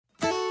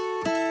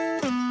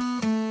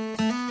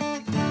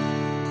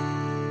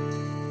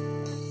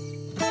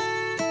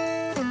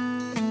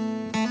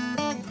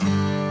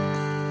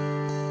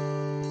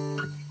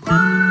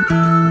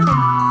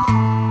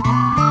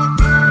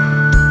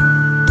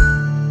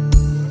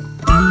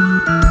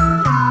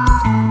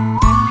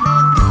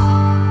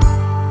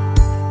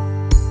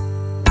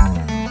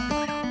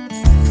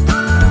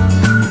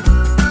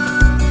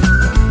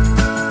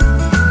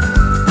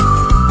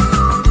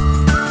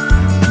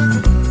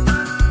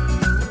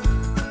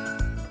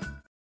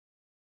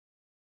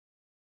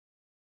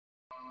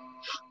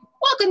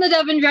Welcome to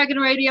Dove and Dragon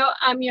Radio.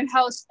 I'm your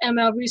host,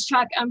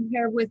 M.L.Ruscsak. I'm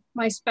here with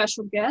my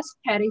special guest,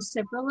 Patty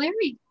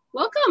Civalleri.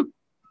 Welcome.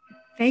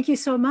 Thank you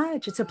so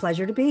much. It's a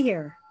pleasure to be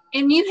here.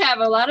 And you have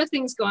a lot of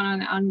things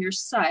going on your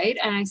site,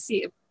 and I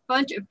see a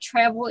bunch of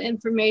travel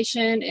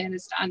information, and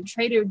it's on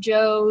Trader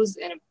Joe's.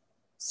 And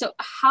so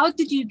how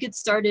did you get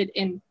started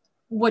in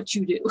what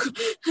you do?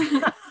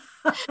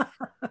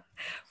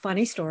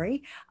 Funny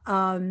story.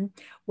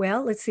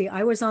 Well, let's see.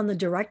 I was on the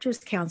Directors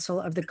Council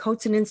of the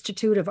Coates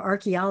Institute of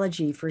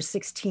Archaeology for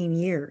 16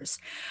 years.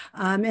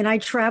 And I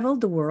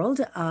traveled the world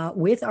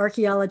with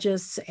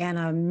archaeologists and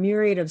a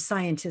myriad of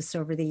scientists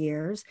over the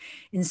years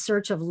in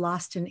search of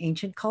lost and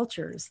ancient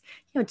cultures,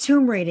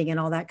 tomb raiding and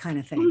all that kind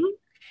of thing.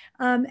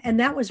 Mm-hmm. And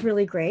that was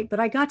really great.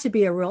 But I got to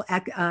be a real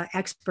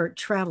expert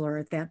traveler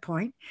at that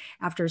point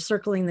after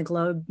circling the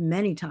globe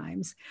many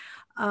times.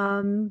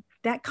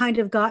 That kind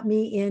of got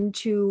me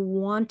into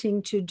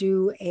wanting to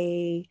do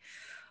a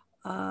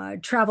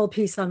travel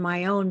piece on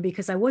my own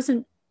because I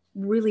wasn't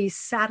really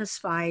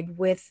satisfied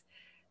with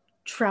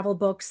travel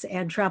books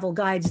and travel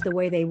guides the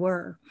way they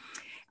were.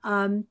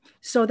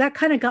 So that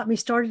kind of got me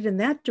started in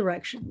that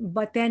direction.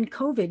 But then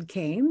COVID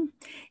came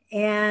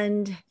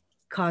and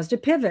caused a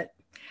pivot.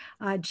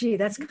 Gee,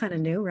 that's kind of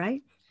new,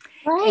 right?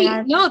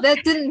 Right. No,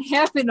 that didn't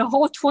happen. The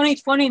whole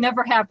 2020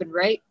 never happened,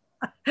 right?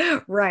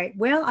 Right.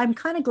 Well, I'm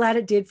kind of glad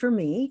it did for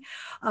me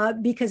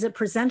because it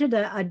presented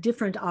a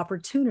different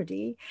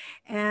opportunity.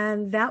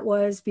 And that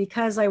was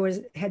because I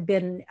had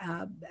been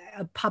a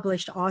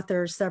published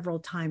author several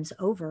times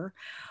over.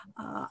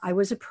 I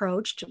was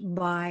approached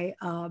by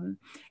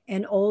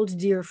an old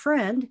dear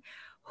friend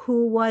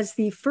who was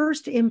the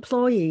first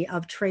employee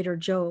of Trader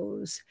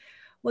Joe's.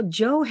 Well,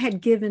 Joe had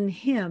given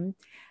him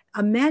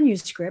a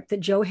manuscript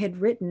that Joe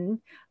had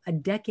written a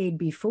decade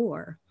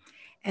before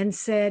and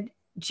said,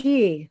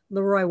 "Gee,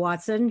 Leroy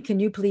Watson,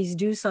 can you please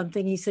do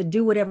something?" He said,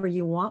 "Do whatever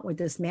you want with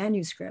this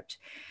manuscript."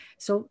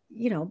 So,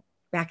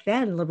 back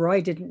then,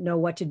 Leroy didn't know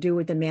what to do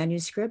with the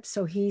manuscript.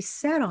 So he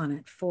sat on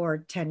it for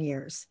 10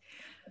 years.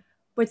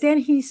 But then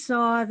he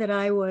saw that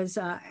I was,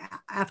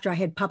 after I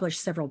had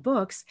published several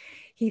books,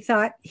 he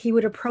thought he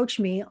would approach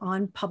me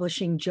on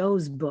publishing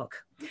Joe's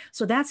book.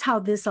 So that's how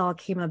this all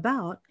came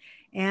about.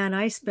 And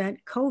I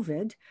spent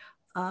COVID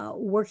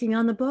working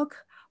on the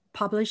book,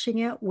 publishing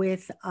it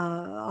with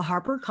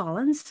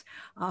HarperCollins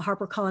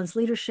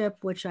Leadership,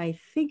 which I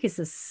think is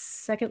the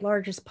second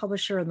largest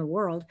publisher in the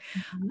world.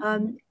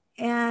 Mm-hmm.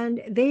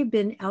 And they've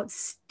been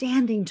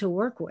outstanding to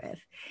work with.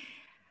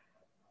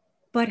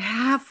 But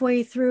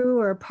halfway through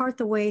or part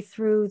the way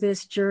through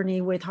this journey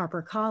with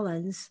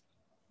HarperCollins,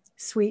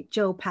 sweet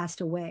Joe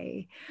passed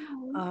away.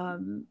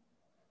 Mm-hmm.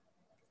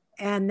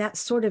 And that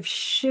sort of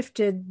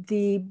shifted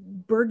the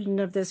burden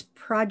of this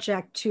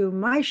project to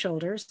my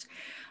shoulders.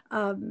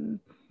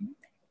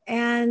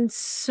 And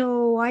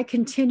so I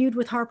continued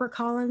with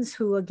HarperCollins,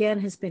 who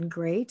again has been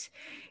great.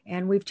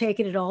 And we've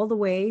taken it all the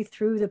way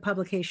through the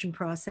publication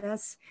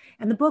process.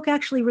 And the book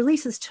actually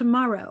releases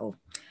tomorrow.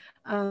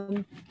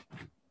 And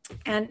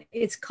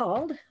it's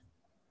called,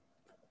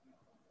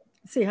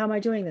 let's see, how am I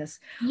doing this?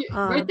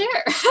 Right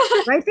there.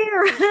 Right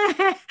there.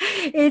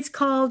 It's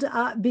called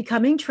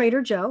Becoming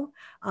Trader Joe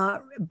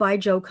by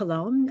Joe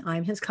Colon.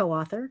 I'm his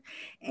co-author.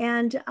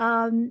 And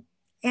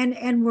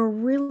we're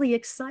really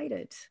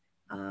excited.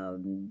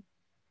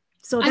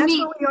 So that's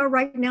where we are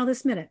right now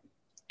this minute.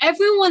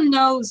 Everyone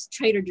knows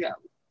Trader Joe.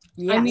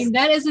 Yes. I mean,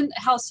 that isn't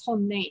a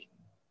household name.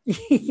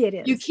 It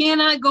is. You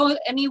cannot go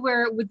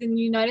anywhere within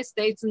the United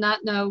States and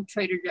not know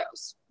Trader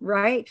Joe's.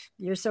 Right.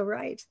 You're so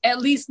right. At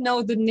least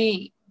know the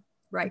name.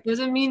 Right.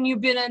 Doesn't mean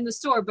you've been in the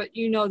store, but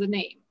you know the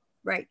name.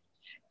 Right.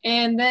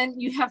 And then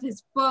you have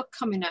his book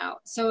coming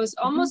out. So it's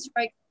almost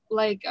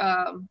like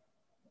the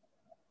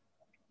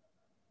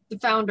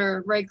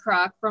founder, Ray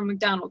Kroc from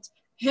McDonald's,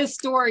 his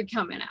story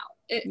coming out.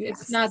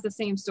 It's not the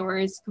same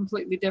story. It's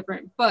completely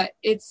different. But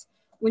it's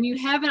when you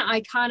have an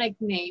iconic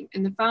name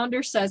and the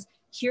founder says,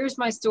 "Here's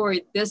my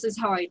story. This is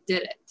how I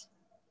did it.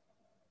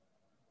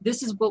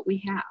 This is what we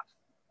have."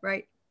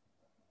 Right.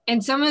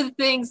 And some of the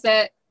things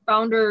that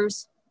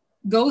founders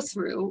go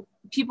through,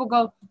 people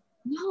go,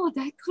 "No,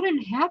 that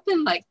couldn't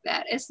happen like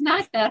that. It's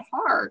not that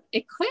hard.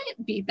 It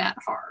couldn't be that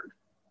hard."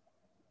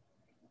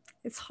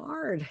 It's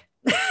hard.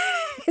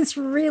 It's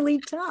really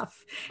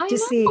tough to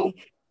see.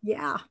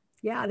 Yeah.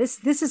 Yeah,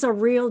 this is a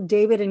real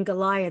David and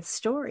Goliath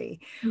story,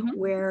 mm-hmm.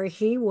 where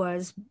he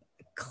was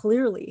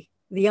clearly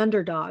the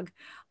underdog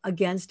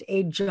against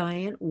a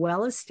giant,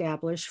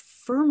 well-established,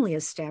 firmly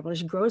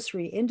established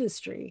grocery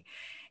industry.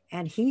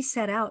 And he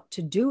set out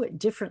to do it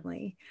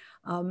differently.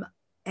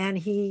 And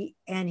he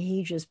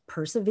just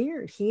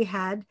persevered. He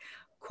had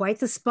quite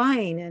the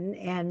spine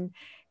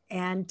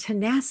and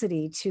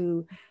tenacity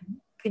to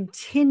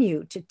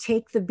continue to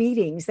take the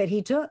beatings that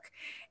he took.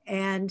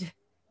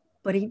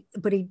 But he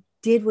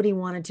did what he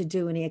wanted to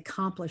do and he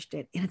accomplished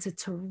it. And it's a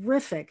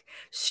terrific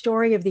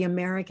story of the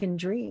American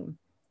dream.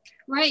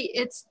 Right.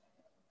 It's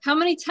how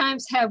many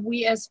times have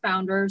we as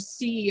founders,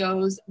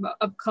 CEOs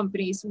of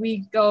companies, we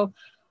go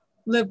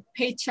live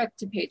paycheck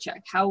to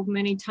paycheck? How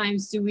many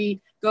times do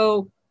we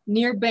go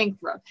near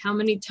bankrupt? How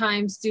many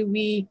times do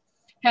we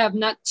have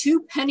not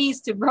 2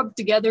 pennies to rub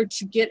together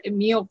to get a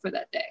meal for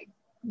that day?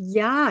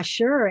 Yeah,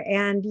 sure.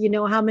 And you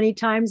know, how many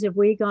times have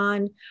we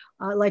gone,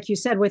 like you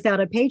said,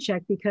 without a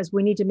paycheck because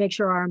we need to make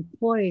sure our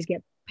employees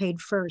get paid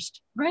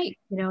first? Right.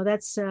 You know,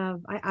 that's,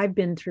 I've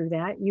been through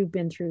that. You've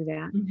been through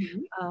that.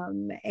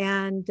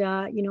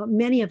 You know,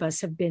 many of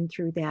us have been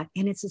through that.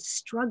 And it's a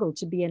struggle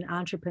to be an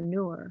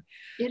entrepreneur.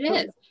 It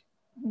But is.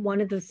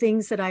 one of the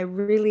things that I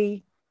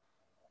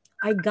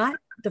got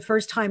the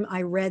first time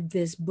I read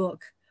this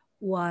book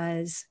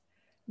was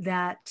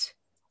that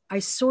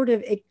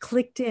it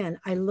clicked in.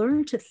 I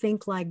learned to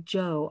think like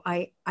Joe.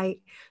 I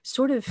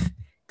sort of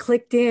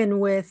clicked in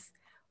with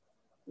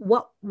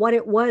what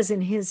it was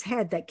in his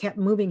head that kept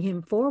moving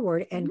him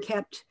forward and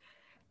kept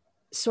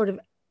sort of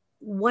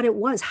what it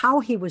was, how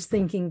he was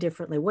thinking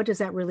differently. What does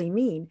that really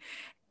mean?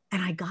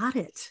 And I got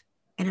it.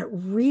 And it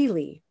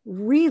really,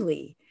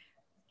 really,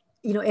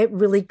 you know, it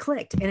really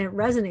clicked and it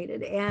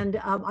resonated. And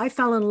I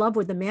fell in love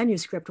with the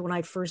manuscript when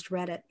I first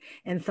read it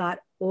and thought,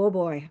 oh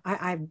boy,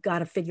 I've got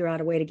to figure out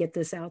a way to get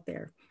this out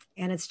there.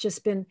 And it's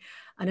just been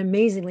an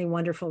amazingly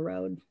wonderful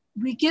road.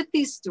 We get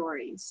these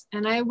stories,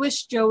 and I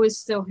wish Joe was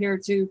still here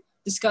to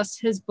discuss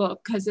his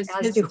book because it's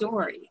his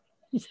story.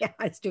 Yeah,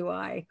 as do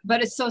I.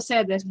 But it's so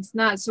sad that he's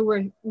not. So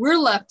we're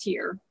left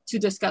here to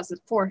discuss it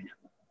for him.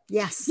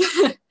 Yes.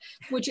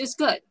 Which is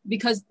good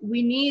because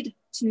we need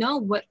to know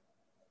what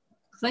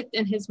clicked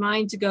in his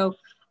mind to go,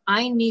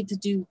 I need to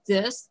do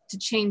this to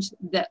change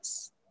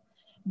this.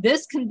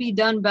 This can be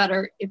done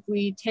better if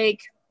we take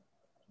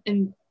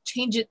and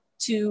change it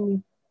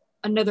to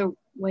another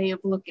way of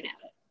looking at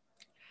it.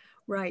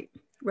 Right,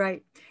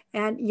 right.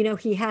 And, you know,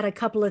 he had a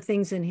couple of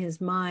things in his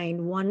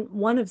mind.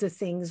 One of the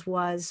things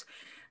was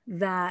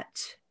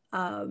that,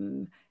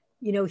 you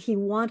know, he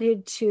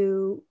wanted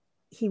to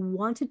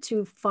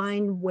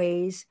find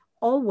ways,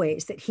 all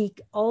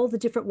the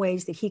different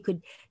ways that he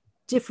could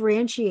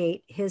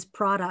differentiate his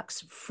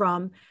products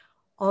from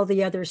all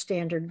the other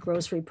standard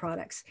grocery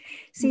products.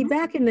 See,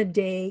 back in the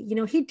day, you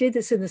know, he did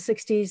this in the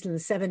 60s and the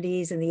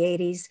 70s and the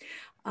 80s.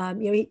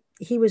 You know,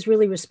 he was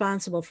really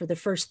responsible for the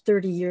first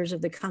 30 years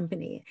of the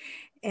company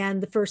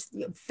and the first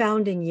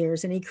founding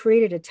years, and he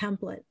created a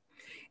template.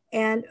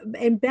 And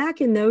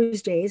back in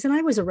those days, and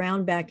I was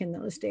around back in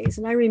those days,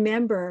 and I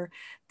remember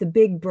the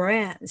big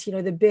brands, you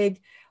know, the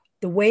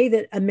way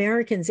that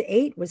Americans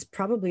ate was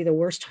probably the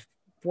worst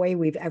way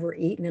we've ever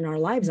eaten in our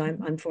lives,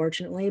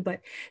 unfortunately. But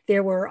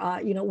there were,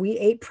 you know, we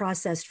ate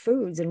processed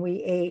foods and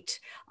we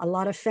ate a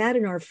lot of fat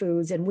in our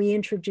foods, and we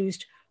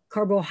introduced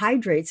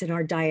carbohydrates in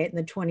our diet in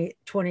the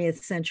 20th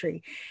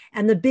century.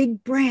 And the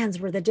big brands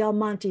were the Del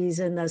Montes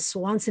and the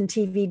Swanson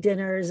TV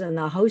dinners and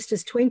the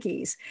Hostess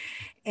Twinkies.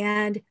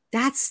 And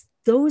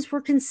those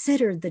were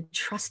considered the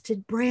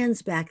trusted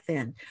brands back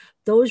then.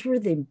 Those were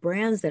the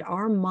brands that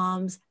our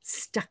moms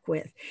stuck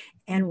with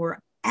and were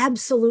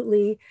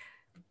absolutely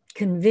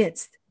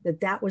convinced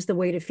that that was the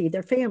way to feed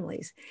their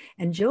families.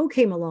 And Joe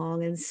came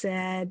along and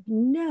said,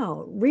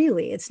 no,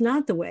 really, it's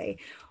not the way.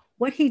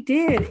 What he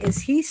did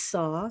is he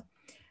saw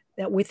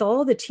that with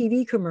all the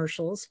TV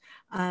commercials,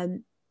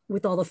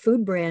 with all the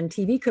food brand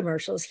TV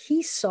commercials,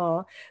 he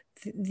saw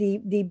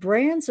the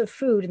brands of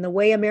food and the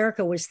way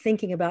America was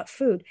thinking about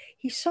food,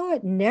 he saw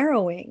it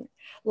narrowing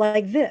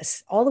like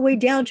this, all the way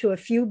down to a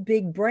few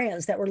big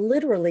brands that were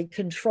literally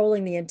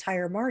controlling the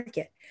entire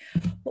market.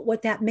 But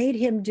what that made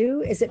him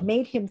do is it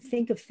made him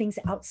think of things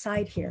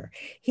outside here.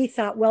 He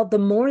thought, well, the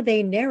more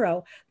they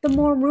narrow, the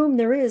more room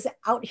there is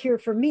out here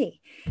for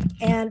me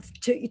and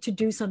to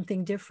do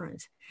something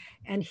different.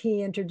 And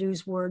he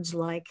introduced words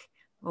like,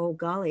 oh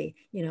golly,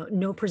 you know,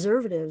 no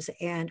preservatives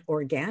and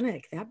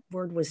organic. That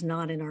word was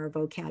not in our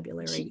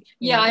vocabulary.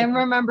 Yeah, I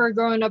remember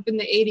growing up in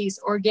the 80s,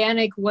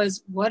 organic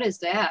was, what is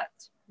that?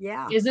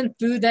 Yeah. Isn't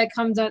food that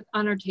comes on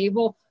our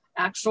table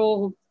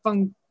actual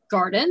from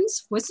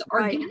gardens? What's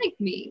organic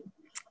mean?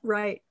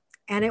 Right.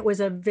 And it was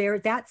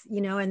that's,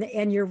 you know,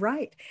 and you're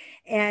right.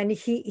 And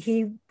he,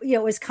 you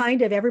know, it was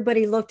kind of,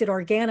 everybody looked at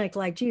organic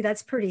like, gee,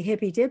 that's pretty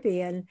hippy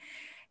dippy.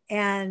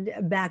 And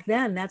back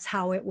then that's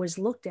how it was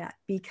looked at,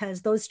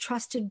 because those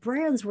trusted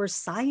brands were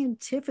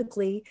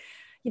scientifically,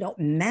 you know,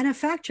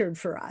 manufactured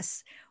for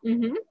us.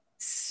 Mm-hmm.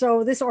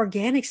 So this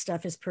organic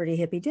stuff is pretty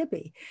hippy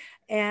dippy.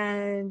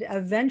 And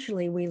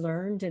eventually we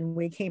learned and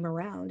we came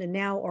around, and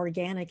now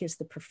organic is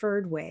the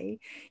preferred way.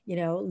 You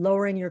know,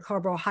 lowering your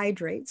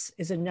carbohydrates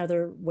is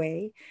another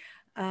way,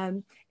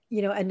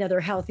 you know, another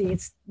healthy,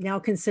 it's now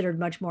considered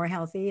much more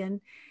healthy.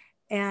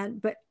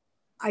 But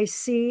I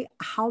see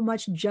how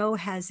much Joe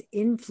has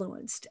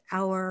influenced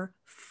our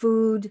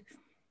food,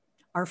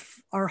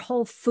 our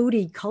whole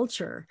foodie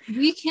culture.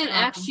 We can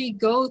actually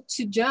go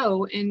to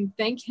Joe and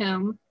thank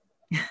him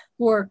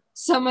for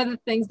some of the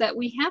things that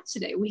we have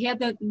today. We have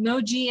the no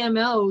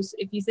GMOs,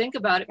 if you think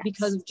about it,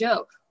 because of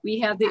Joe. We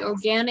have the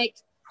organic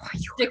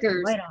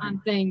stickers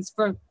on things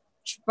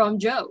from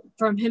Joe,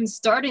 from him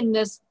starting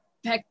this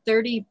back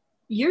 30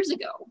 years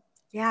ago.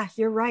 Yeah,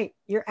 you're right.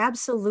 You're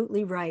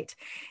absolutely right.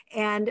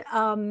 And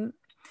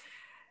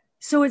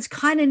So it's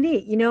kind of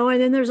neat,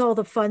 and then there's all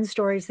the fun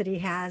stories that he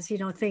has,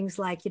 things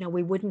like,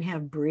 we wouldn't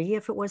have brie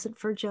if it wasn't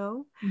for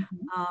Joe.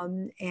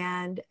 Mhm.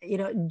 And,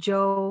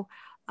 Joe,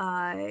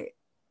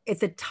 at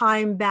the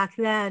time back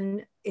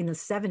then in the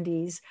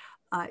 70s,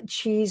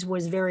 cheese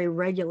was very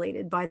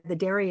regulated by the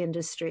dairy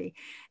industry.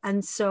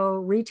 And so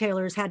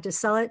retailers had to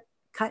sell it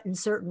cut in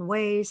certain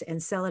ways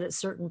and sell it at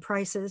certain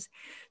prices.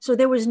 So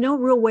there was no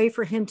real way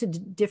for him to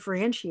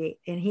differentiate.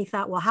 And he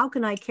thought, well, how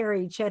can I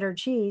carry cheddar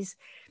cheese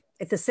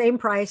at the same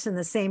price and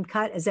the same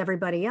cut as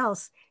everybody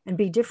else and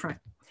be different?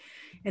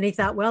 And he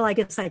thought, well, I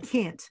guess I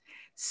can't.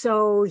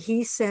 So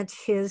he sent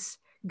his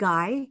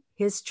guy,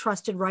 his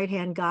trusted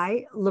right-hand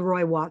guy,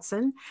 Leroy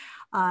Watson,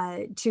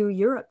 to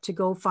Europe to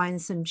go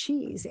find some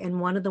cheese. And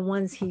one of the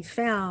ones he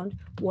found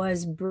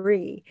was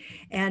brie.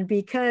 And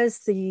because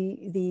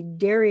the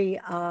dairy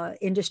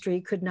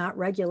industry could not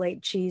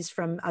regulate cheese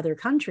from other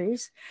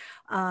countries,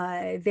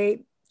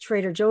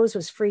 Trader Joe's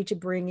was free to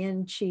bring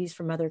in cheese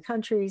from other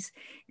countries.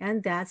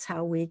 And that's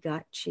how we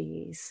got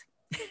cheese.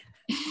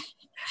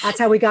 That's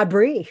how we got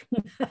brie.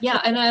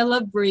 Yeah, and I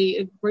love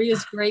brie. Brie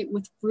is great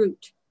with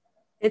fruit.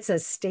 It's a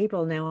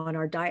staple now on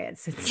our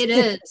diets. It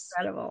is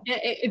incredible.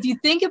 If you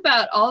think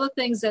about all the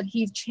things that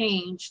he's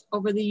changed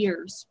over the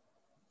years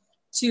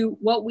to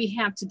what we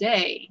have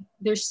today,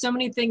 there's so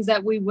many things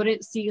that we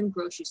wouldn't see in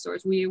grocery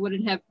stores. We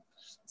wouldn't have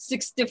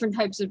 6 different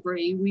types of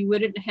brie. We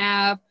wouldn't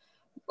have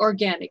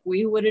organic.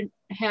 We wouldn't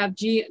have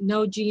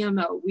no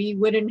GMO. We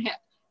wouldn't have,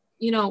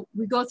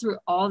 we go through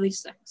all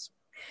these things.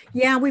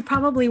 Yeah, we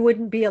probably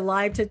wouldn't be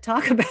alive to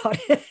talk about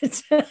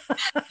it.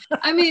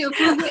 I mean,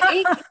 if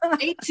we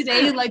ate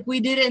today like we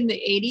did in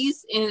the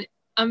 80s, and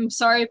I'm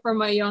sorry for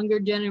my younger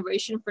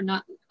generation for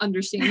not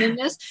understanding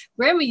this.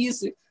 Grandma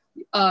used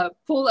to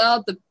pull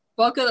out the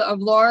bucket of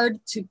lard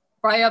to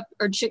fry up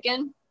our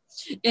chicken.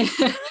 And,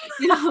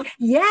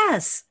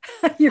 Yes,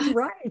 you're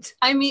right.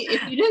 I mean,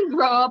 if you didn't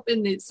grow up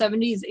in the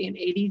 70s and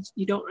 80s,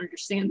 you don't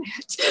understand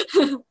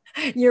that.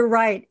 You're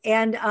right.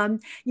 And,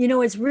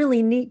 it's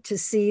really neat to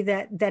see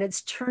that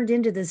it's turned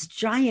into this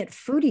giant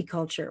foodie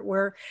culture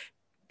where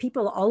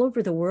people all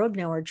over the world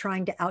now are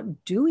trying to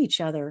outdo each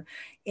other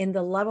in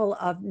the level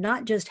of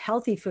not just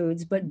healthy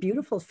foods, but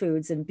beautiful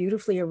foods and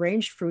beautifully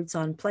arranged fruits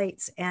on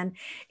plates. And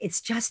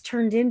it's just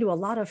turned into a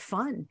lot of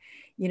fun.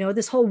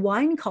 This whole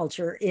wine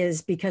culture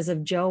is because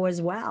of Joe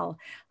as well.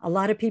 A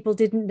lot of people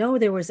didn't know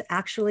there was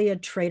actually a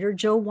Trader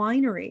Joe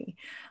winery.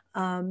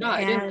 No,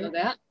 I didn't know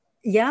that.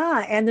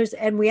 Yeah,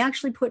 and we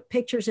actually put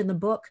pictures in the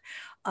book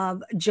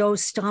of Joe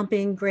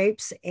stomping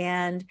grapes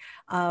and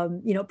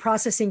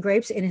processing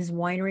grapes in his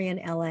winery in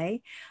LA,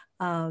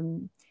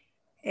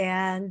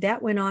 and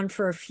that went on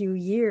for a few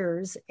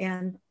years.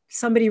 And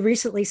somebody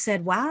recently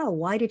said, "Wow,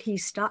 why did he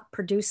stop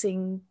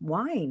producing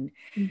wine?"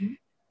 Mm-hmm.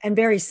 And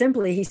very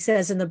simply, he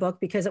says in the book,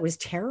 because it was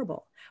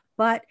terrible,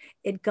 but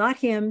it got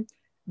him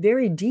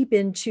very deep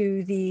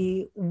into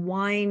the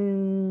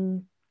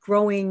wine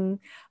growing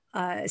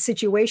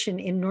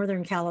situation in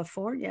Northern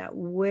California,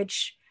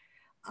 which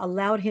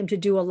allowed him to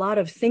do a lot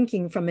of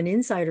thinking from an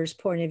insider's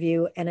point of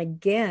view. And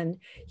again,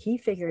 he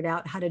figured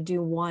out how to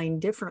do wine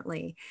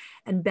differently.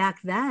 And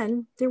back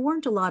then, there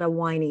weren't a lot of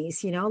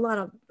wineys,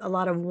 a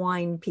lot of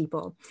wine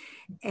people.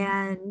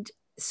 And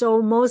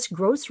so most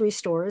grocery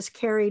stores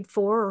carried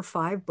 4 or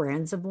 5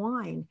 brands of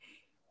wine.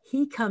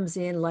 He comes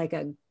in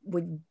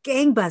with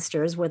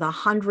gangbusters with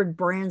 100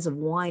 brands of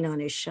wine on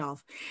his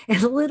shelf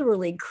and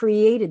literally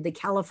created the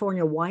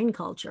California wine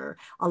culture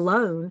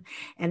alone.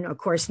 And of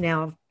course,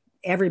 now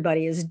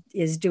everybody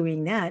is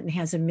doing that and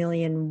has 1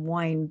 million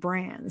wine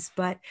brands.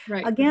 But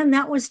right. Again,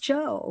 that was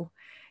Joe,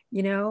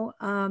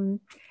 and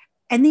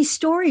these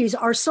stories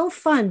are so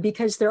fun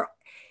because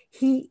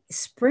he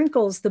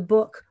sprinkles the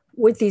book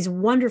with these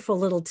wonderful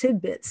little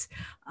tidbits.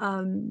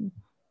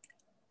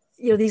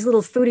 These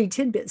little foodie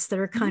tidbits that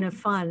are kind of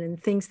fun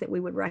and things that we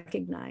would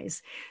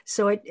recognize.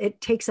 So it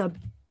takes a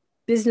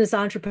business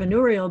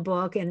entrepreneurial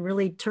book and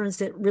really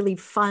turns it really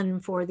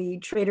fun for the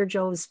Trader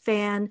Joe's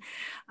fan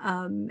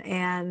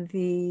and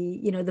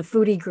the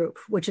foodie group,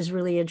 which is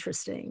really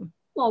interesting.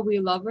 Well, we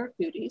love our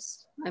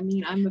foodies. I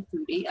mean, I'm a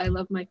foodie. I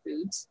love my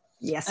foods.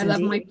 Yes, I love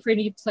my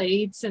pretty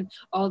plates and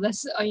all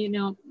this, and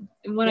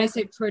when I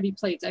say pretty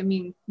plates, I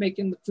mean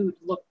making the food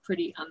look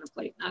pretty on the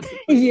plate, not the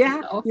plate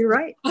itself. You're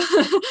right.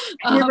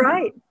 You're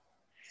right.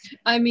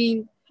 I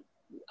mean,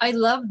 I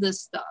love this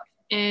stuff.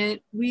 And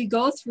we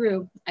go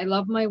through, I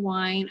love my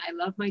wine, I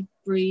love my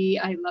brie,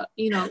 I love,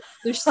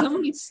 there's so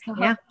many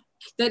stuff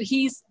that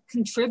he's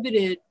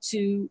contributed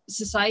to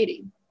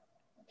society.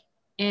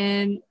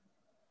 And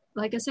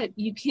like I said,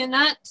 you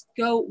cannot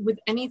go with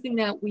anything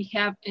that we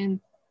have in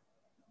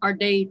our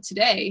day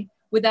today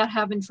without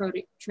having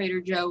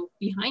Trader Joe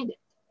behind it.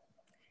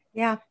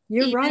 Yeah,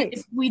 you're right.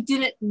 If we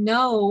didn't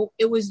know,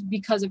 it was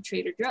because of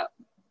Trader Joe.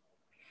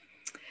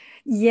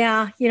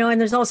 Yeah, and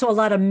there's also a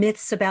lot of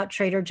myths about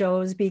Trader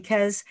Joe's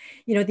because,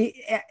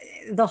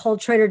 the whole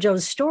Trader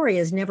Joe's story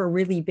has never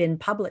really been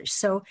published.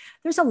 So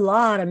there's a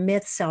lot of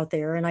myths out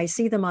there, and I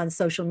see them on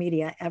social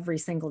media every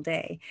single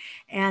day.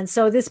 And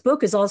so this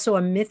book is also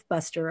a myth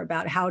buster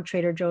about how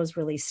Trader Joe's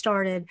really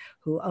started,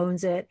 who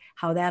owns it,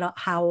 how that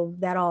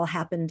all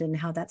happened, and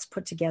how that's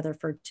put together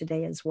for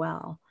today as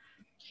well.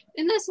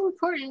 And that's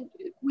important.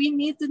 We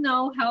need to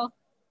know how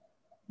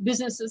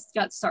businesses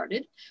got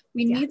started.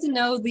 We need to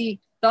know the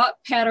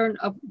thought pattern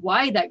of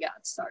why that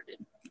got started.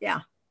 Yeah.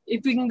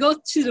 If we can go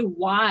to the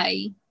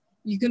why,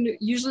 you can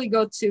usually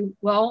go to,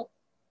 well,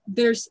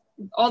 there's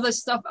all this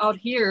stuff out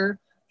here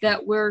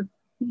that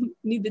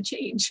need to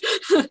change.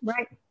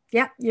 Right.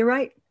 Yeah, you're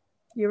right.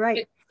 You're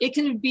right. It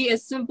can be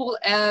as simple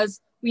as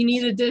we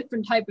need a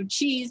different type of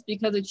cheese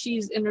because the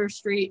cheese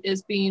industry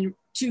is being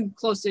too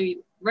closely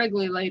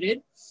regulated.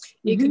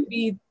 Mm-hmm. It could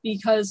be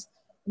because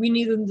we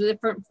need a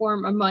different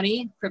form of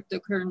money,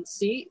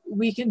 cryptocurrency.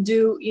 We can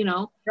do,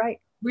 right.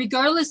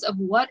 Regardless of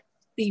what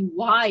the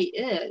why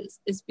is,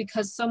 it's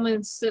because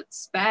someone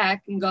sits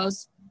back and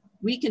goes,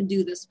 we can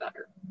do this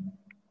better.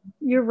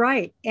 You're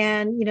right.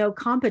 And,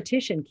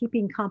 competition,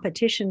 keeping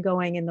competition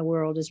going in the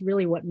world is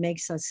really what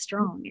makes us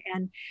strong.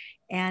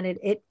 And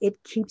it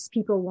keeps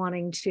people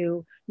wanting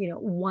to,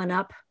 one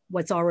up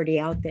what's already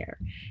out there.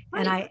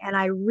 Right. And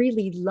I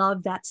really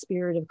love that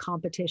spirit of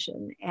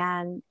competition.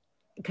 And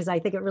because I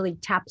think it really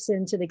taps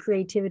into the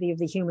creativity of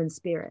the human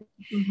spirit.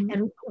 Mm-hmm.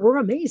 And we're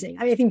amazing.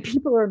 I think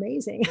people are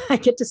amazing. I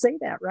get to say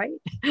that, right?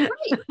 Right.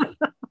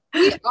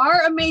 We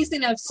are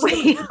amazing at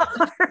we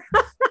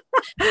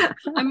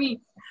I mean,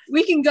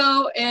 we can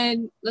go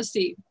and let's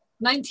see,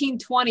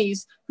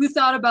 1920s, who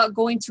thought about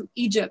going to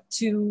Egypt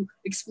to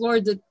explore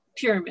the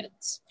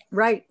pyramids?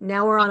 Right.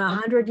 Now we're on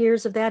 100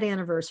 years of that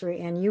anniversary.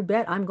 And you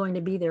bet I'm going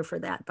to be there for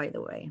that, by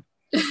the way.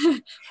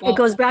 Well, it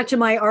goes back to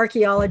my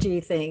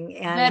archaeology thing.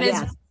 And that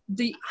is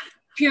the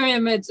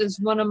pyramids is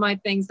one of my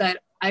things that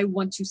I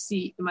want to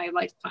see in my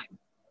lifetime.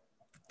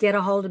 Get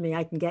a hold of me.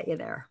 I can get you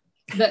there.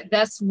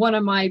 That's one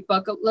of my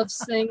bucket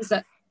list things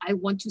that I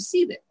want to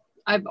see. That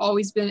I've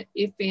always been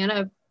a fan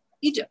of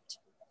Egypt.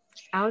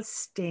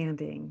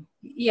 Outstanding.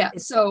 Yeah.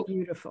 It's so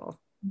beautiful.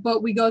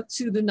 But we go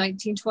to the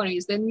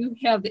 1920s. Then you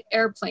have the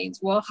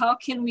airplanes. Well, how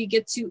can we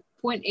get to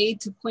point A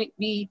to point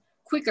B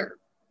quicker?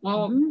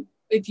 Well,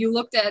 if you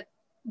looked at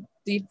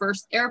the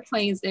first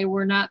airplanes, they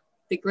were not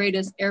the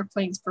greatest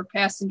airplanes for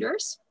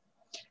passengers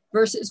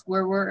versus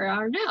where we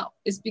are now.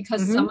 It's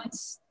because someone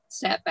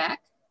sat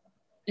back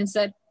and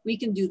said, we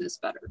can do this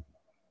better.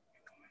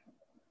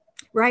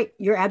 Right.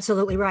 You're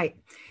absolutely right.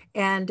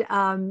 And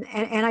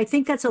I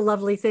think that's a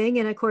lovely thing.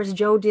 And of course,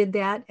 Joe did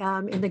that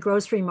in the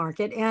grocery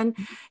market. And,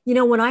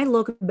 when I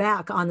look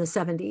back on the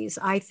 70s,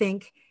 I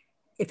think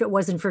if it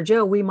wasn't for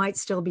Joe, we might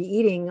still be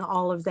eating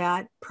all of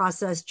that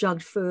processed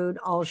junk food,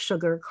 all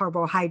sugar,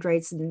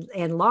 carbohydrates,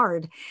 and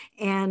lard.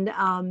 And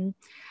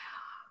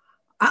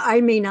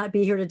I may not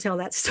be here to tell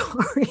that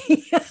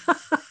story.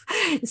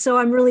 So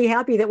I'm really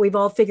happy that we've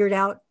all figured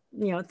out,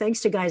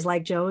 thanks to guys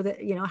like Joe, that,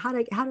 how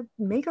to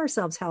make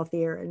ourselves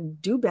healthier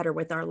and do better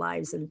with our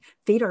lives and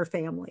feed our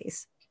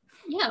families.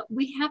 Yeah,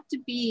 we have to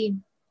be,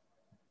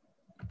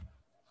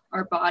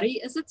 our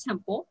body is a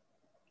temple.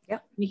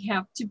 Yep. We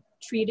have to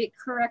treat it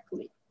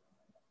correctly.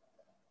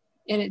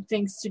 And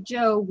thanks to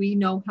Joe, we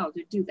know how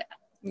to do that.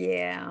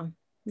 Yeah.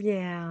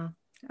 Yeah.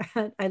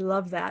 I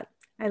love that.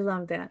 I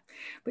love that.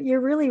 But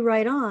you're really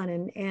right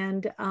on.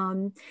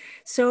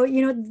 So,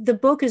 the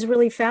book is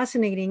really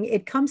fascinating.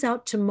 It comes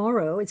out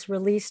tomorrow. It's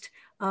released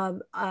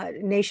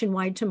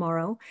nationwide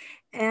tomorrow.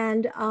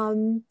 And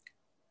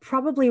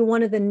probably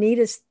one of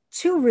the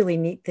two really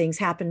neat things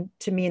happened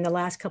to me in the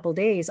last couple of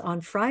days.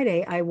 On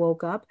Friday, I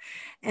woke up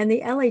and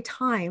the LA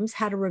Times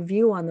had a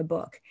review on the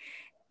book.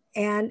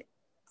 And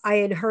I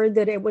had heard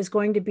that it was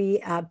going to be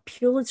a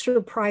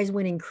Pulitzer Prize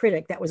winning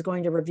critic that was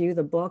going to review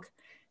the book.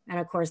 And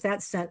of course,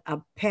 that sent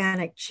a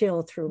panic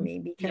chill through me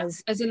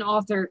because as an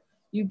author,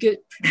 you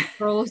get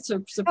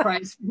Pulitzer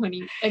Prize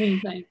winning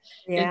anything.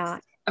 Yeah.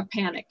 It's a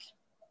panic.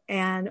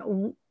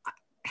 And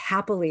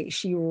happily,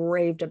 she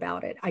raved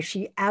about it.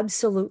 She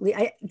absolutely,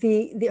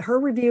 her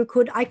review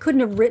I couldn't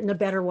have written a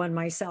better one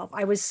myself.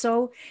 I was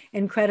so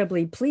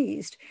incredibly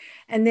pleased.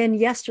 And then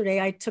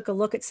yesterday, I took a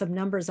look at some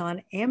numbers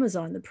on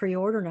Amazon, the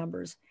pre-order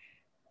numbers.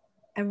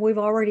 And we've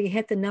already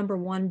hit the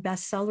 #1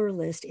 bestseller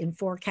list in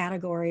 4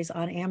 categories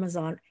on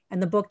Amazon,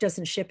 and the book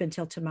doesn't ship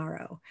until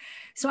tomorrow.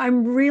 So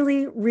I'm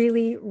really,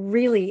 really,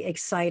 really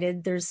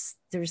excited. There's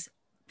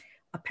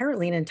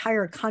apparently an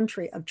entire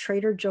country of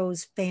Trader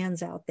Joe's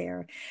fans out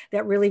there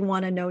that really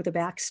want to know the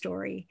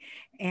backstory.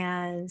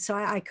 And so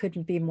I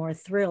couldn't be more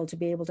thrilled to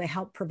be able to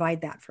help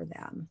provide that for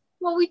them.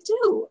 Well, we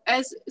do.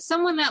 As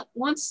someone that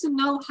wants to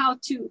know how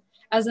to,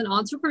 as an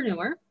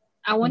entrepreneur,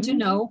 I want to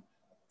know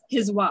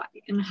his why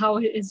and how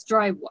his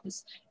drive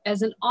was.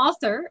 As an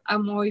author,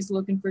 I'm always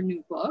looking for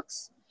new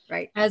books.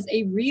 Right. As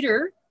a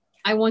reader,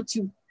 I want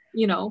to,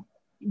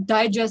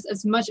 digest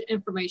as much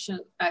information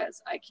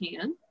as I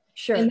can.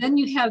 Sure. And then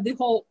you have the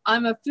whole,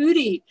 I'm a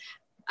foodie.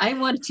 I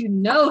want to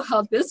know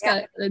how this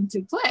got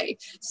into play.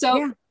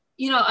 So,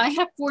 I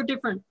have 4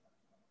 different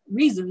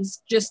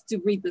reasons just to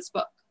read this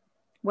book.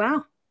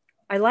 Wow.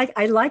 I like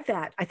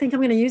that. I think I'm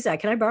going to use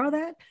that. Can I borrow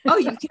that? Oh,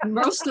 you can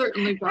most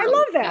certainly borrow I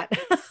love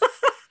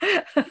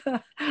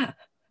that.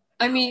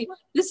 I mean,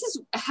 this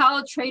is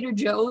how Trader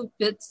Joe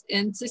fits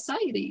in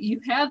society. You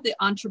have the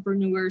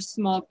entrepreneurs,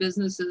 small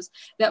businesses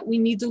that we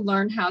need to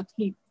learn how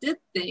he did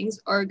things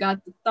or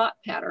got the thought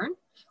pattern.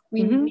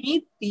 We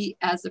need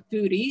as a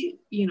foodie,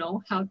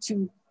 how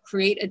to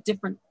create a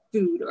different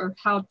food or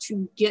how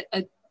to get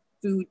a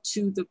food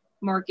to the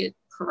market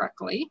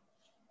correctly.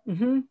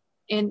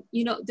 And,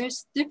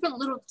 there's different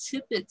little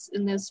tidbits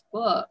in this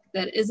book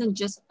that isn't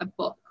just a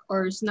book,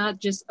 or it's not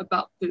just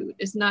about food.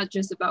 It's not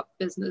just about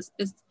business.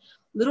 It's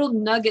little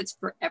nuggets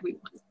for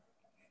everyone.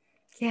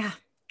 Yeah,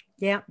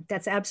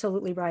 that's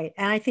absolutely right.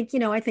 And I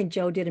think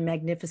Joe did a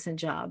magnificent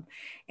job,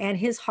 and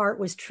his heart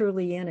was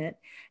truly in it.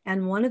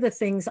 And one of the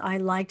things I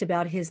liked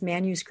about his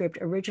manuscript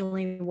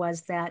originally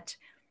was that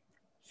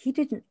he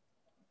didn't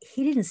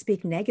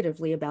speak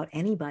negatively about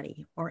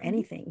anybody or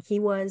anything. He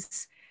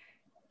was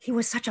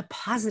such a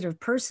positive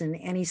person,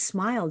 and he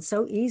smiled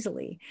so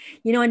easily,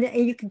 and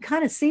you can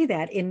kind of see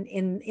that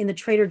in the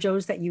Trader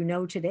Joe's that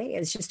today.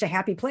 It's just a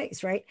happy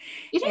place, right?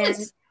 It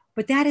is.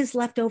 But that is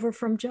left over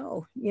from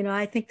Joe.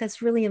 I think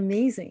that's really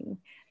amazing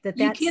that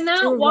you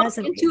cannot walk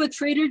into a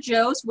Trader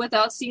Joe's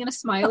without seeing a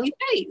smiley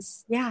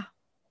face. Yeah.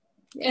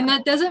 And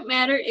that doesn't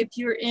matter if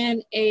you're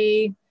in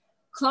a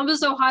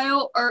Columbus,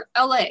 Ohio or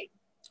LA.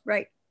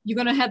 Right. You're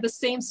going to have the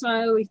same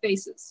smiley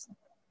faces.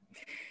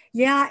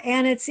 Yeah,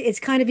 and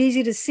it's kind of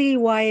easy to see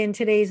why in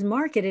today's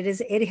market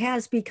it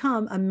has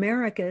become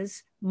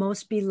America's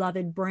most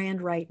beloved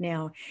brand right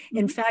now.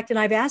 In fact, and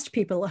I've asked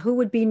people who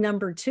would be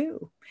number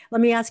 2.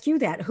 Let me ask you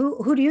that.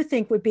 Who do you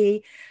think would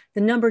be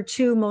the number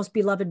 2 most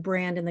beloved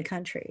brand in the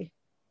country?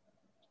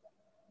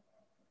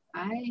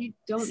 I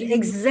don't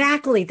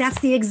exactly. That's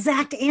the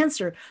exact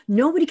answer.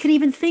 Nobody could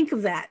even think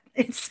of that.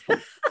 It's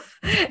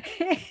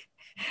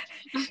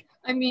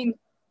I mean,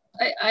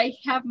 I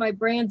have my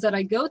brands that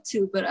I go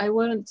to, but I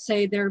wouldn't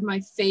say they're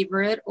my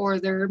favorite or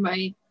they're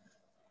my,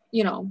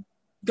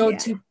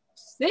 go-to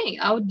thing.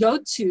 I would go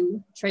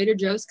to Trader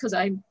Joe's because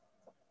I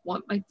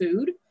want my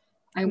food.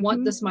 I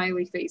want the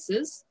smiley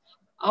faces.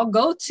 I'll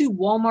go to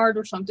Walmart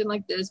or something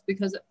like this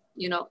because,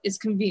 it's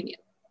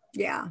convenient.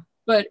 Yeah.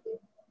 But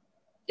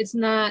it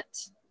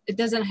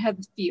doesn't have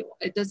the feel.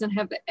 It doesn't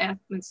have the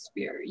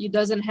atmosphere. It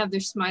doesn't have their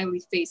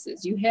smiley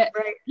faces. You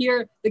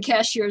hear the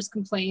cashiers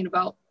complain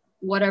about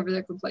whatever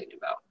they're complaining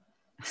about.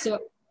 So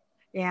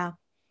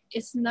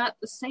it's not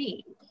the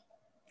same.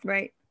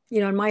 Right.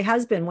 And my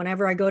husband,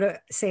 whenever I go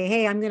to say,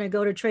 hey, I'm going to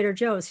go to Trader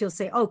Joe's, he'll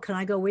say, oh, can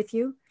I go with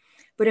you?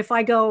 But if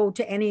I go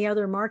to any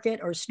other market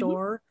or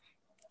store,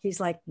 he's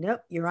like,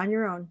 nope, you're on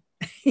your own.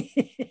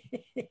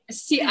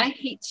 See, I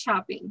hate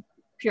shopping,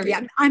 period.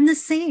 Yeah, I'm the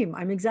same.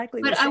 I'm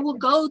exactly the same. But I will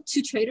go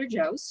to Trader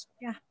Joe's.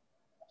 Yeah.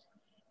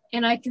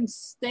 And I can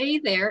stay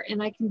there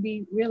and I can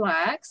be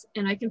relaxed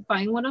and I can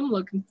find what I'm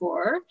looking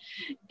for.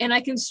 And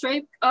I can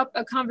strike up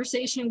a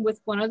conversation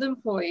with one of the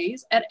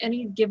employees at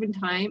any given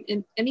time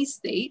in any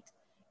state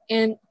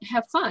and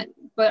have fun.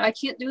 But I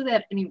can't do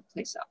that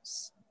anyplace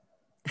else.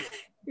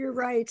 You're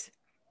right.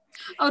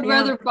 I would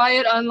rather buy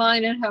it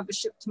online and have it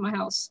shipped to my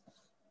house.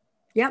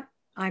 Yep.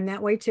 I'm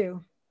that way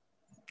too.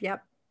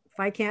 Yep. If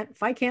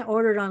I can't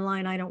order it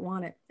online, I don't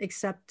want it,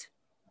 except,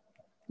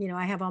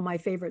 I have all my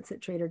favorites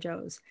at Trader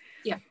Joe's.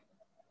 Yeah.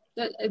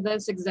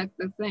 That's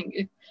exactly the thing.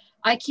 If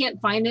I can't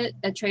find it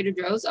at Trader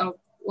Joe's, I'll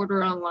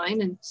order it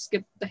online and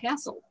skip the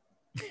hassle.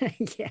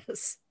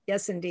 Yes,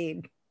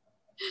 indeed.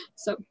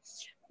 So,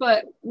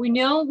 but we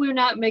know we're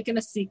not making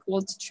a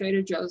sequel to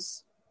Trader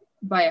Joe's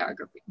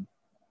biography.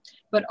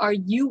 But are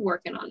you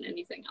working on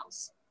anything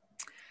else?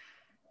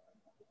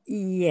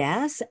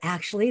 Yes,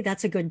 actually,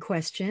 that's a good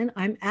question.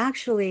 I'm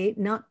actually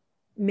not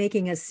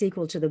making a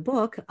sequel to the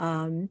book,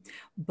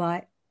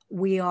 but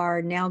we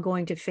are now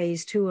going to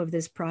phase 2 of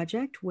this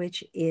project,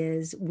 which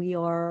is we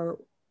are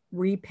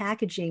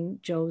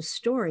repackaging Joe's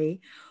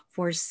story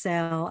for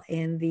sale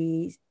in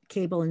the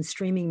cable and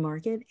streaming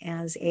market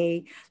as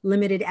a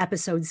limited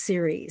episode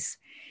series.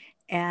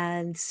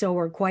 And so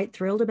we're quite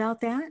thrilled about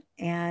that.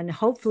 And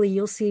hopefully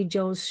you'll see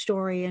Joe's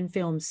story in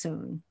film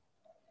soon.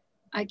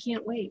 I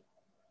can't wait.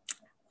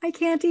 I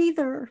can't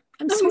either.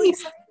 I'm so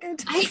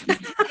excited.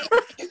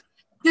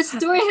 The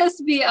story has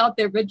to be out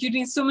there, but you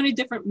need so many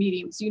different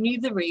mediums. You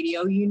need the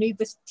radio, you need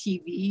the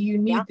TV, you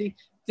need the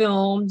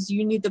films,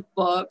 you need the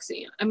books.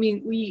 I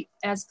mean, we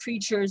as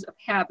creatures of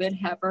habit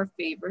have our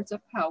favorites of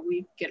how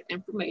we get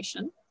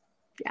information.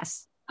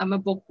 Yes. I'm a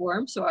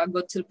bookworm, so I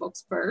go to the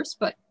books first,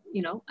 but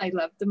I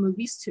love the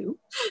movies too.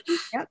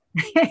 Yep.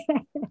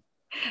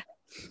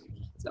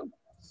 So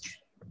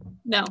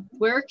now,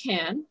 where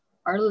can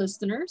our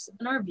listeners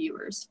and our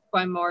viewers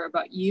find more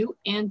about you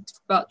and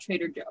about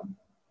Trader Joe?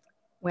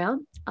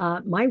 Well,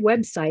 my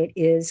website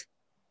is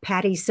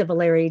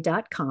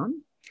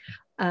pattycivalleri.com.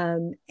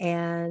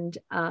 And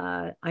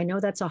I know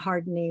that's a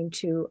hard name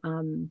to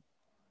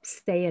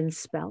say and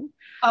spell?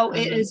 Oh,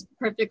 it is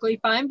perfectly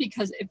fine,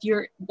 because if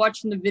you're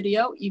watching the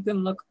video, you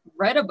can look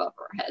right above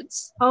our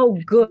heads. Oh,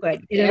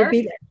 good. It'll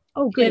be there.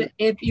 Oh, good. And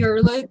if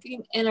you're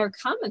looking in our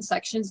comment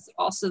sections, it's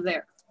also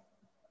there.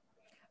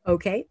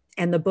 Okay.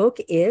 And the book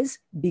is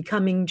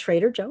Becoming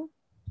Trader Joe.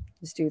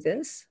 Let's do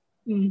this.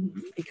 Mm-hmm.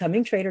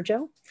 Becoming Trader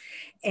Joe.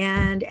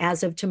 And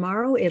as of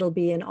tomorrow, it'll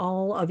be in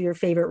all of your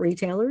favorite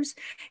retailers.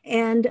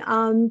 And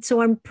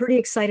so I'm pretty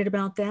excited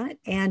about that.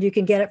 And you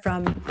can get it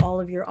from all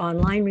of your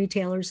online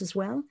retailers as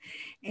well.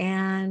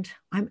 And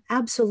I'm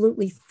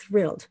absolutely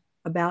thrilled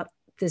about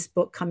this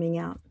book coming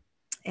out.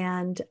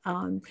 And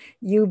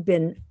you've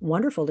been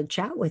wonderful to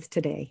chat with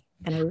today.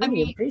 And I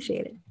really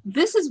appreciate it.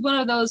 This is one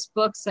of those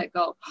books that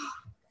go,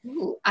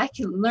 ooh, I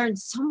can learn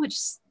so much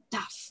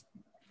stuff.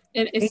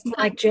 And it's not,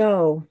 like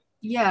Joe.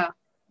 Yeah.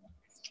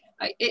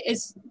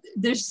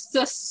 There's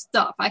just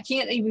stuff. I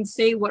can't even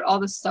say what all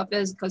the stuff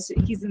is, because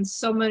he's in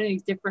so many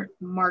different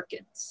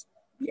markets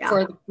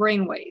for the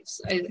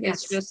brainwaves.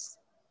 It's just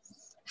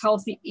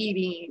healthy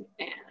eating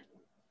and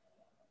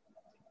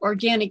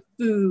organic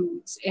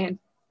foods and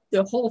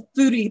the whole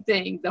foodie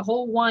thing, the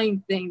whole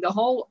wine thing, the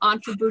whole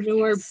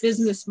entrepreneur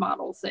business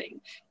model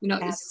thing.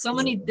 It's so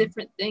many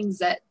different things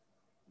that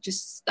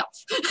just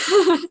stuff.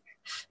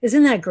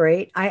 Isn't that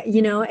great?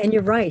 And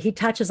you're right. He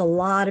touches a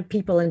lot of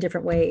people in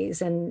different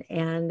ways. And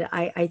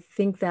I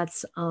think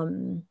that's,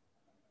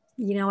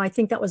 I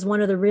think that was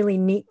one of the really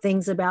neat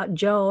things about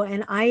Joe.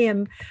 And I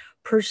am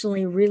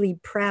personally really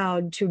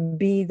proud to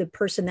be the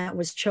person that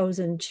was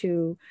chosen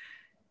to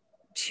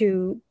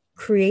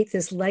create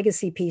this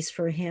legacy piece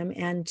for him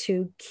and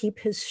to keep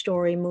his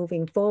story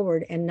moving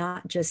forward and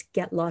not just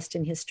get lost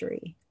in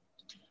history.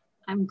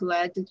 I'm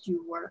glad that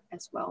you were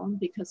as well,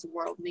 because the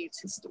world needs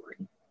his story.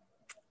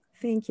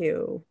 Thank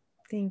you.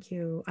 Thank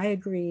you. I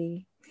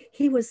agree.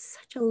 He was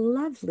such a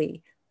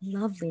lovely,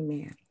 lovely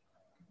man.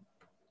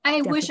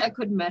 I wish I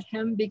could have met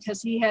him,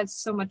 because he has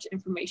so much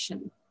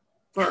information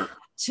for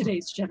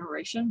today's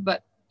generation.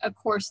 But of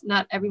course,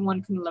 not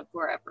everyone can live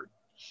forever,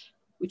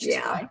 which is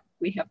why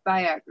we have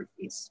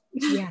biographies.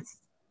 Yes.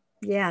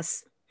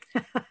 Yes.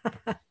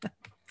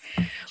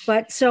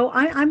 But so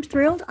I'm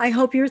thrilled. I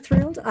hope you're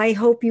thrilled. I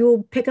hope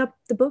you'll pick up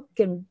the book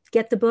and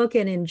get the book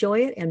and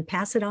enjoy it and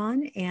pass it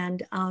on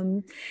and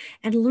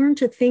learn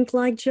to think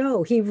like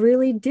Joe. He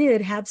really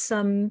did have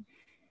some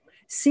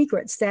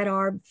secrets that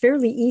are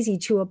fairly easy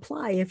to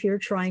apply if you're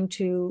trying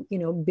to,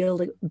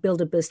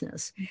 build a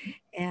business.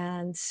 Mm-hmm.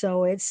 And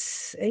so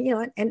it's,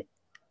 and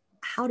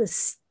how to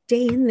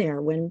stay in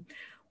there when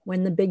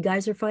the big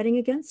guys are fighting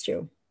against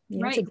you.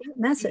 Right. It's a great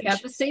message. You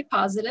have to stay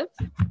positive.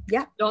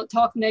 Yeah. Don't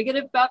talk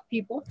negative about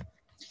people.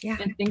 Yeah.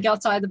 And think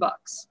outside the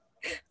box.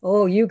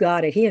 Oh, you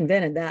got it. He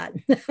invented that.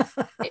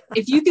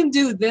 If you can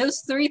do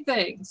those three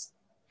things,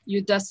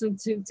 you're destined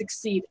to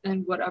succeed in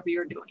whatever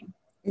you're doing.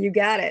 You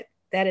got it.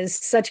 That is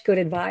such good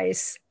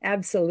advice.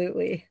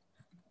 Absolutely.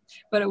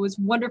 But it was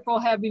wonderful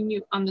having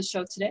you on the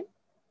show today.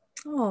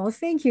 Oh,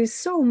 thank you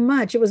so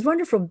much. It was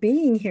wonderful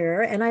being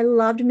here, and I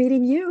loved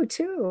meeting you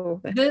too.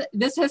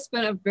 This has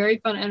been a very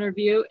fun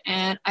interview,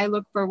 and I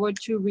look forward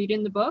to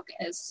reading the book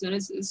as soon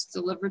as it's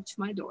delivered to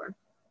my door.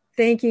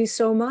 Thank you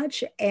so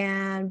much.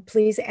 And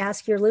please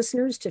ask your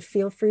listeners to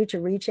feel free to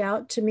reach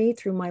out to me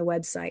through my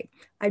website.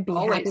 I'd be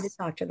happy to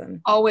talk to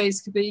them.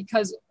 Always,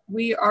 because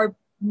our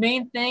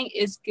main thing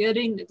is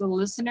getting the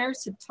listeners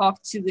to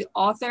talk to the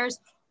authors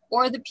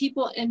or the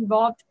people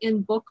involved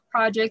in book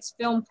projects,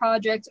 film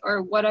projects,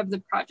 or whatever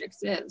the project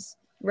is.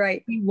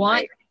 Right. We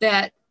want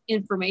that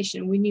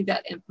information. We need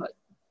that input.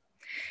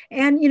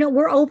 And,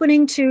 we're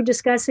opening to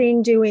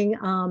discussing doing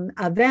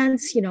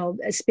events,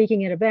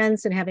 speaking at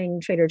events and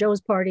having Trader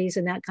Joe's parties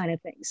and that kind of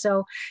thing.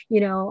 So,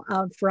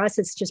 for us,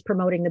 it's just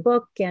promoting the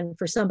book. And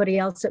for somebody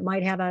else, it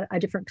might have a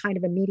different kind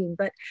of a meeting.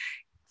 But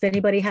if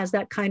anybody has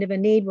that kind of a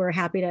need, we're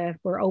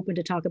open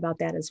to talk about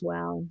that as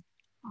well.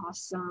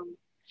 Awesome.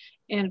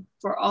 And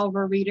for all of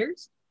our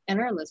readers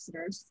and our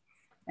listeners,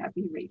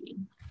 happy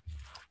reading.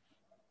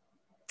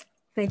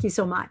 Thank you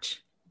so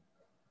much.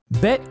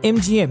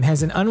 BetMGM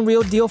has an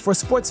unreal deal for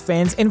sports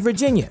fans in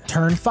Virginia.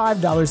 Turn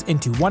 $5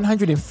 into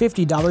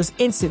 $150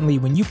 instantly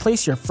when you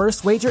place your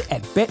first wager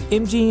at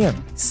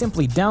BetMGM.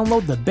 Simply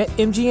download the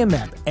BetMGM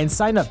app and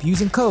sign up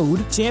using code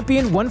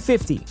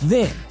Champion150.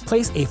 Then,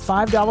 place a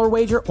 $5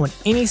 wager on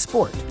any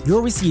sport.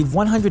 You'll receive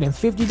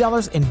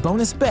 $150 in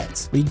bonus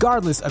bets,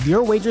 regardless of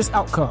your wager's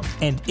outcome.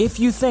 And if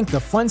you think the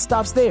fun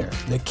stops there,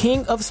 the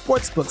King of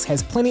Sportsbooks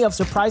has plenty of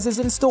surprises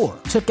in store.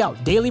 Check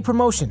out daily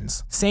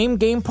promotions,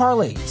 same-game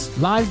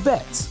parlays, live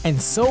bets, and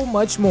so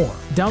much more.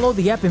 Download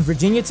the app in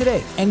Virginia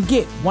today and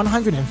get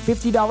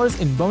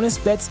 $150 in bonus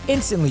bets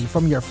instantly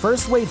from your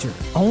first wager.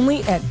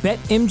 Only at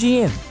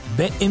BetMGM.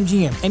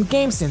 BetMGM and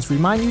GameSense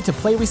remind you to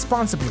play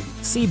responsibly.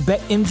 See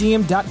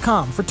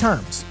BetMGM.com for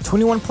terms.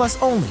 21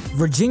 plus only.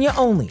 Virginia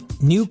only.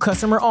 New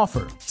customer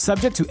offer.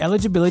 Subject to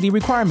eligibility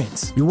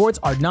requirements. Rewards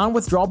are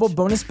non-withdrawable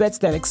bonus bets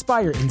that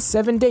expire in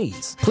 7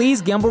 days. Please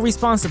gamble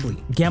responsibly.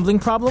 Gambling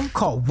problem?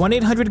 Call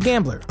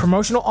 1-800-GAMBLER.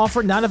 Promotional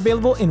offer not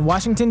available in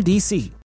Washington, D.C.